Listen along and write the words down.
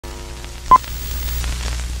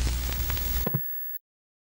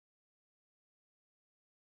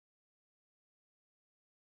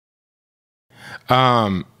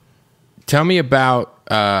Tell me about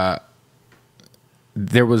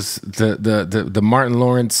there was the Martin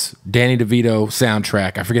Lawrence, Danny DeVito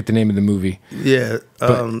soundtrack. I forget the name of the movie. Yeah.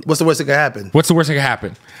 What's the worst that could happen? What's the worst that could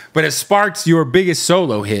happen? But it sparks your biggest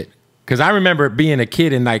solo hit. Because I remember being a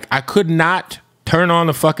kid and like I could not turn on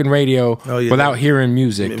the fucking radio without hearing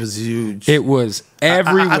music. It was huge. It was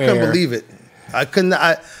everywhere. I couldn't believe it. I couldn't.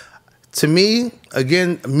 To me,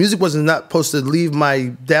 again, music was not supposed to leave my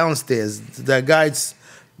downstairs. That guy's,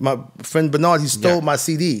 my friend Bernard, he stole my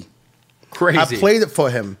CD. Crazy. I played it for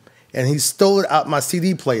him, and he stole it out my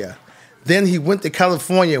CD player. Then he went to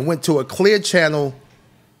California and went to a Clear Channel,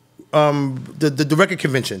 the record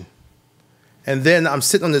convention. And then I'm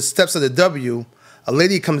sitting on the steps of the W. A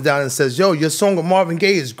lady comes down and says, yo, your song with Marvin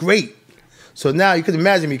Gaye is great. So now you can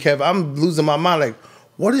imagine me, Kev. I'm losing my mind. Like,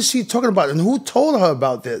 what is she talking about? And who told her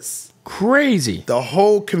about this? Crazy. The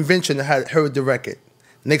whole convention had heard the record.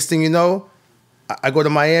 Next thing you know, I go to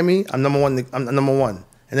Miami. I'm number one. I'm number one.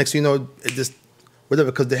 And next thing you know, it just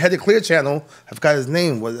whatever. Because the head of Clear Channel, I forgot his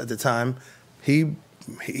name was at the time. He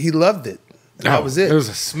loved it. And that was it. It was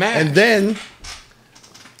a smash. And then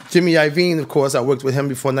Jimmy Iovine, of course, I worked with him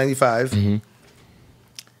before '95. Mm-hmm.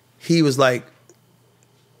 He was like,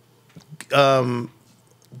 for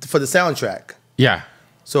the soundtrack. Yeah.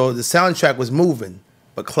 So the soundtrack was moving.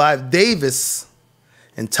 But Clive Davis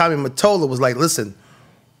and Tommy Mottola was like, listen,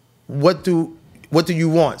 what do you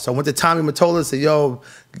want? So I went to Tommy Mottola and said, yo,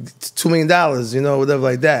 $2 million, you know, whatever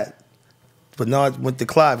like that. But now I went to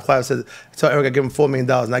Clive. Clive said, tell Eric I give him $4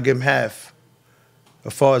 million and I give him half.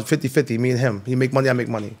 As far as 50-50, me and him. He make money, I make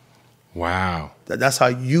money. Wow. That's how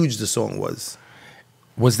huge the song was.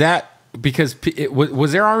 Was that because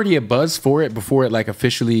was there already a buzz for it before it like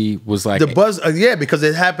officially was like... The buzz, yeah, because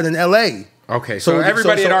it happened in L.A. Okay, so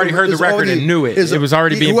everybody had already heard the record and knew it. It was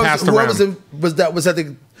already being passed around. Was at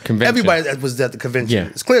the convention. Everybody that was at the convention. Yeah.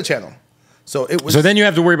 It's Clear Channel. So it was. So then you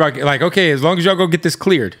have to worry about like, okay, as long as y'all go get this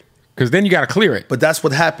cleared, because then you got to clear it. But that's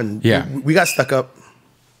what happened. Yeah, we got stuck up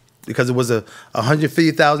because it was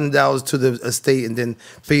 $150,000 to the estate and then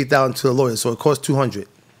 $50,000 to the lawyer. So it cost $200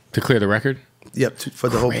 to clear the record. Yep, for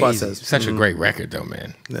the whole process. Such a great record, though,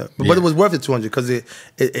 man. Yeah. But it was worth it $200 because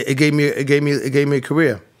it gave me a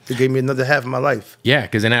career. It gave me another half of my life. Yeah,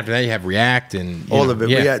 because then after that you have React and all of it.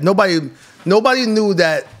 Yeah. Nobody knew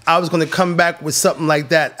that I was going to come back with something like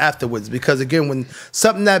that afterwards. Because again, when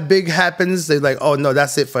something that big happens, they're like, "Oh no,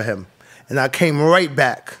 that's it for him," and I came right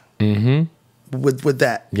back with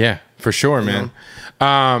that. Yeah, for sure, man.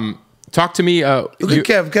 Talk to me. Look at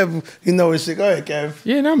Kev. Kev, you know his shit. Go ahead, Kev.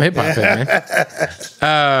 Yeah, no, I'm a hip hop fan,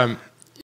 man.